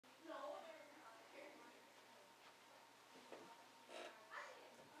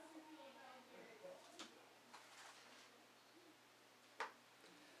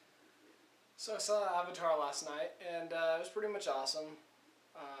So I saw Avatar last night, and it was pretty much awesome.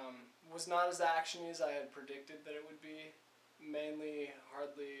 Was not as actiony as I had predicted that it would be. Mainly,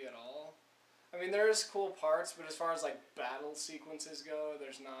 hardly at all. I mean, there's cool parts, but as far as like battle sequences go,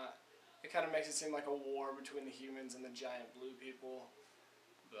 there's not. It kind of makes it seem like a war between the humans and the giant blue people,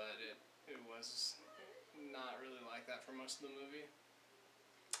 but it was not really like that for most of the movie.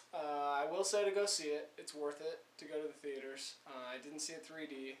 I will say to go see it. It's worth it to go to the theaters. I didn't see it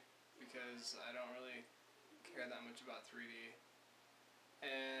 3D because I don't really care that much about 3D,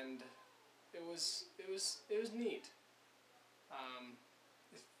 and it was neat.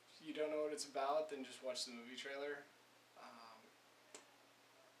 If you don't know what it's about, then just watch the movie trailer.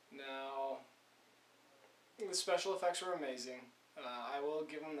 Now, the special effects were amazing. I will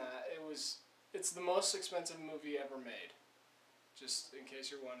give them that. It's the most expensive movie ever made. Just in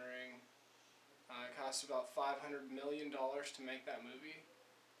case you're wondering, it cost about $500 million to make that movie,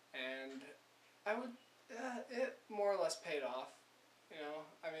 and it more or less paid off. You know,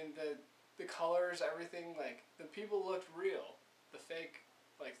 I mean the colors, everything, like the people looked real. The fake,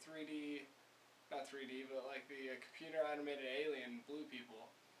 like 3D, not 3D, but like the computer animated alien blue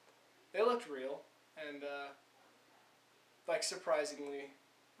people, they looked real and like surprisingly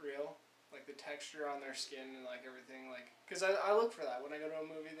real. Like the texture on their skin and like everything, like, because I look for that when I go to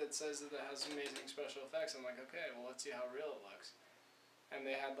a movie that says that it has amazing special effects. I'm like, okay, well, let's see how real it looks. And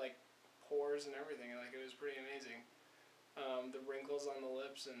they had like pores and everything, like it was pretty amazing. The wrinkles on the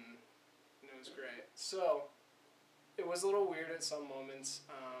lips, and it was great. So it was a little weird at some moments.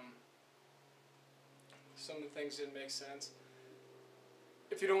 Some of the things didn't make sense.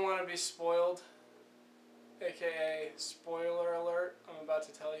 If you don't want to be spoiled, aka spoiler alert, I'm about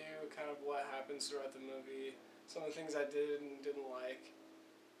to tell you kind of what happens throughout the movie, some of the things I did and didn't like,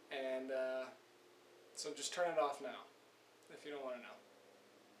 and so just turn it off now if you don't want to know,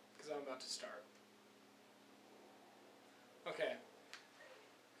 because I'm about to start. Okay.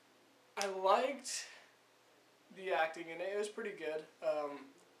 I liked the acting in it. It was pretty good.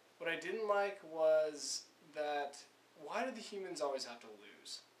 What I didn't like was that, why do the humans always have to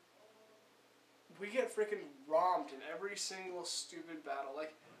lose? We get freaking romped in every single stupid battle.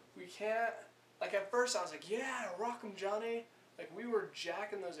 Like, we can't... Like, at first I was like, yeah, rock 'em, Johnny. Like, we were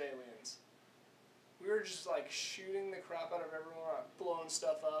jacking those aliens. We were just, like, shooting the crap out of everyone, blowing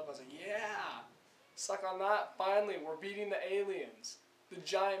stuff up. I was like, yeah, suck on that. Finally, we're beating the aliens. The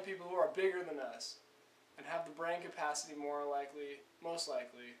giant people who are bigger than us and have the brain capacity most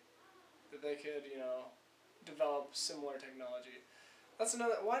likely, that they could, you know, develop similar technology. That's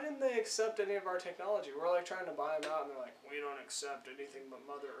another. Why didn't they accept any of our technology? We're like trying to buy them out, and they're like, we don't accept anything but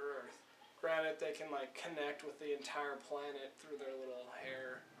Mother Earth. Granted, they can like connect with the entire planet through their little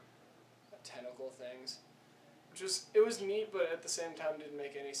hair tentacle things, it was neat, but at the same time didn't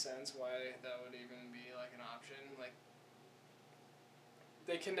make any sense why that would even be like an option. Like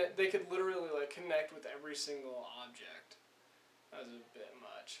they could literally like connect with every single object. That was a bit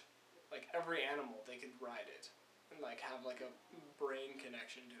much. Like every animal, they could ride it and like have like a brain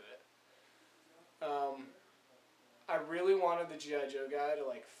connection to it. I really wanted the G.I. Joe guy to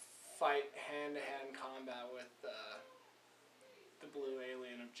like fight hand-to-hand combat with the blue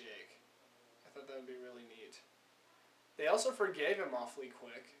alien of Jake. I thought that would be really neat. They also forgave him awfully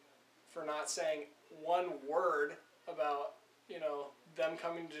quick for not saying one word about, you know, them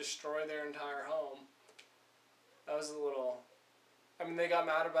coming to destroy their entire home. That was a little... I mean, they got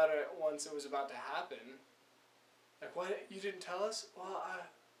mad about it once it was about to happen. Like, what? You didn't tell us? Well,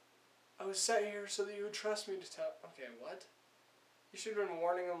 I was sent here so that you would trust me to tell... Okay, what? You should have been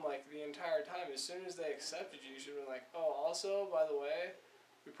warning them, like, the entire time. As soon as they accepted you, you should have been like, oh, also, by the way,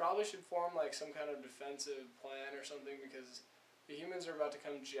 we probably should form, like, some kind of defensive plan or something, because the humans are about to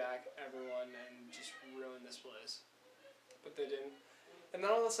come jack everyone and just ruin this place. But they didn't. And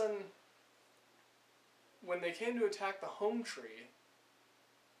then all of a sudden, when they came to attack the home tree,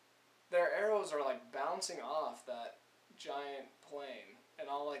 their arrows are like bouncing off that giant plane, and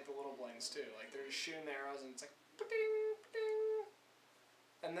all like the little planes too. Like they're just shooting the arrows, and it's like ba-ding, ba-ding.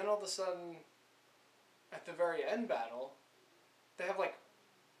 And then all of a sudden, at the very end battle, they have like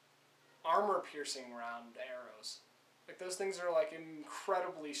armor-piercing round arrows. Like those things are like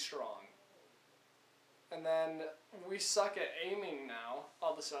incredibly strong. And then we suck at aiming now.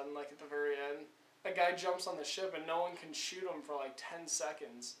 All of a sudden, like at the very end, a guy jumps on the ship and no one can shoot him for like 10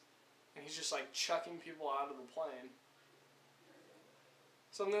 seconds. And he's just like chucking people out of the plane.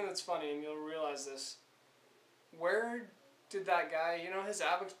 Something that's funny, and you'll realize this. Where did that guy, you know, his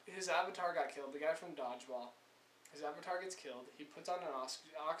avatar got killed, the guy from Dodgeball. His avatar gets killed. He puts on an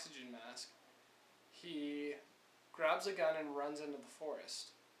oxygen mask. He grabs a gun and runs into the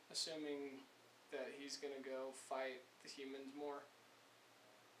forest, assuming that he's going to go fight the humans more.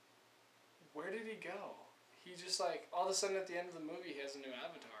 Where did he go? He just like, all of a sudden at the end of the movie he has a new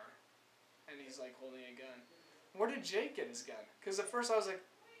avatar. And he's like holding a gun. Where did Jake get his gun? Because at first I was like,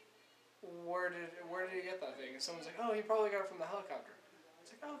 where did he get that thing? And someone's like, oh, he probably got it from the helicopter.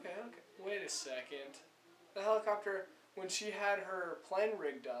 It's like, okay. Wait a second. The helicopter, when she had her plane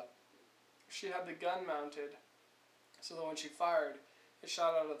rigged up, she had the gun mounted so that when she fired, it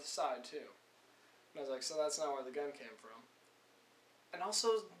shot out of the side too. And I was like, so that's not where the gun came from. And also,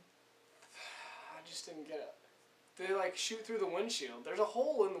 I just didn't get it. They like shoot through the windshield. There's a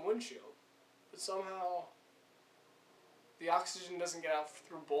hole in the windshield. But somehow the oxygen doesn't get out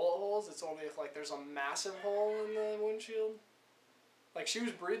through bullet holes. It's only if like there's a massive hole in the windshield. Like she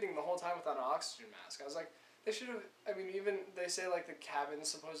was breathing the whole time without an oxygen mask. I was like, they should have, I mean, even they say like the cabin's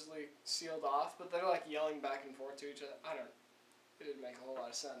supposedly sealed off, but they're like yelling back and forth to each other. I don't know. It didn't make a whole lot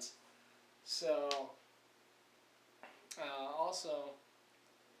of sense. So, also,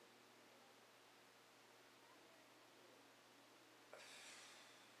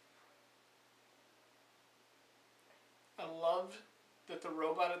 I loved that the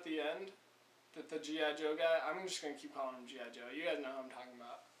robot at the end, that the G.I. Joe guy, I'm just going to keep calling him G.I. Joe. You guys know who I'm talking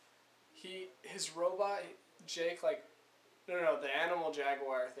about. His robot, Jake, like, no, the animal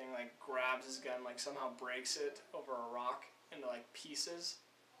jaguar thing, like, grabs his gun, like, somehow breaks it over a rock into, like, pieces.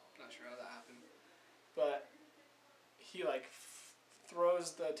 I'm not sure how that happened. But he, like,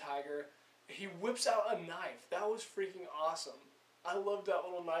 throws the tiger. He whips out a knife. That was freaking awesome. I loved that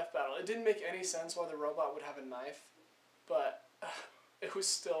little knife battle. It didn't make any sense why the robot would have a knife, but it was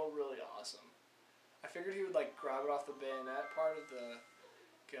still really awesome. I figured he would, like, grab it off the bayonet part of the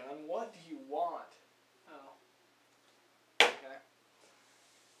gun. What do you want? Oh. Okay.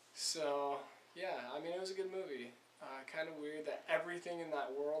 So, yeah, I mean, it was a good movie. Kind of weird that everything in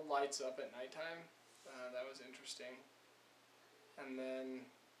that world lights up at nighttime. That was interesting. And then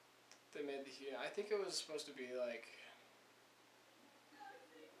they made I think it was supposed to be like...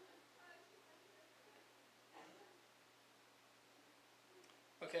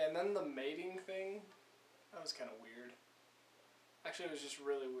 Okay, and then the mating thing, that was kind of weird. Actually, it was just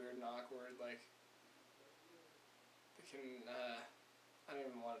really weird and awkward. Like, they can, I don't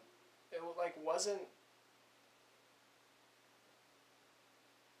even want it, like, wasn't,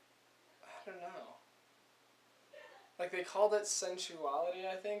 I don't know. Like, they called it sensuality,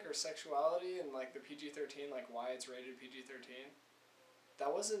 I think, or sexuality, and, like, the PG-13, like, why it's rated PG-13.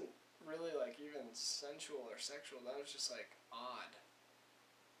 That wasn't really, like, even sensual or sexual. That was just, like, odd.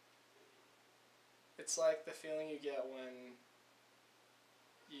 It's like the feeling you get when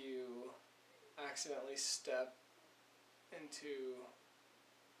you accidentally step into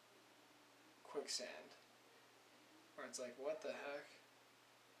quicksand. Where it's like, what the heck?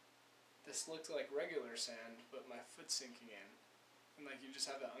 This looked like regular sand, but my foot's sinking in. And like you just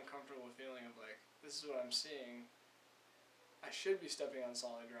have that uncomfortable feeling of like, this is what I'm seeing. I should be stepping on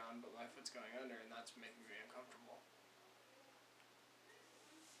solid ground, but my foot's going under, and that's making me uncomfortable.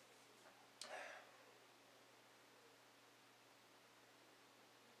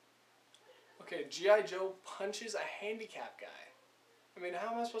 Okay, G.I. Joe punches a handicapped guy. I mean,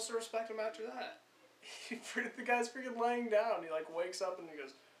 how am I supposed to respect him after that? The guy's freaking laying down. He like wakes up and he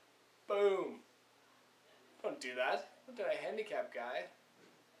goes, boom. Don't do that. Look at a handicapped guy.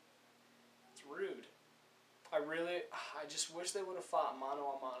 It's rude. I just wish they would have fought mano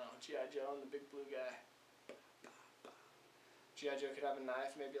a mano. G.I. Joe and the big blue guy. G.I. Joe could have a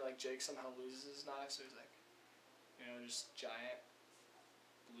knife. Maybe like Jake somehow loses his knife, so he's like, you know, just giant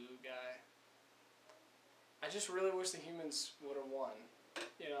blue guy. I just really wish the humans would have won.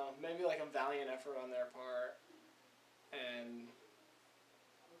 You know, maybe like a valiant effort on their part. And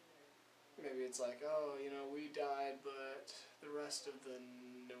maybe it's like, oh, you know, we died, but the rest of the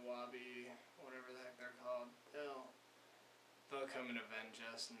Nawabi, whatever the heck they're called, they'll come and avenge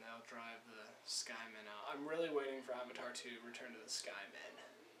us, and they'll drive the Skymen out. I'm really waiting for Avatar 2 Return to the Skymen.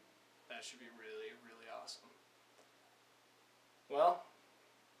 That should be really, really awesome. Well,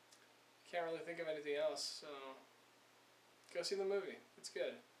 can't really think of anything else, so go see the movie. It's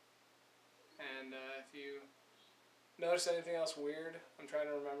good. And if you notice anything else weird, I'm trying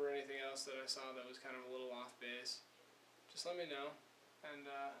to remember anything else that I saw that was kind of a little off base, just let me know, and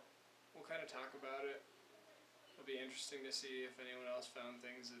we'll kind of talk about it. It'll be interesting to see if anyone else found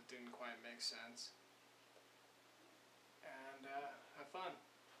things that didn't quite make sense. And have fun.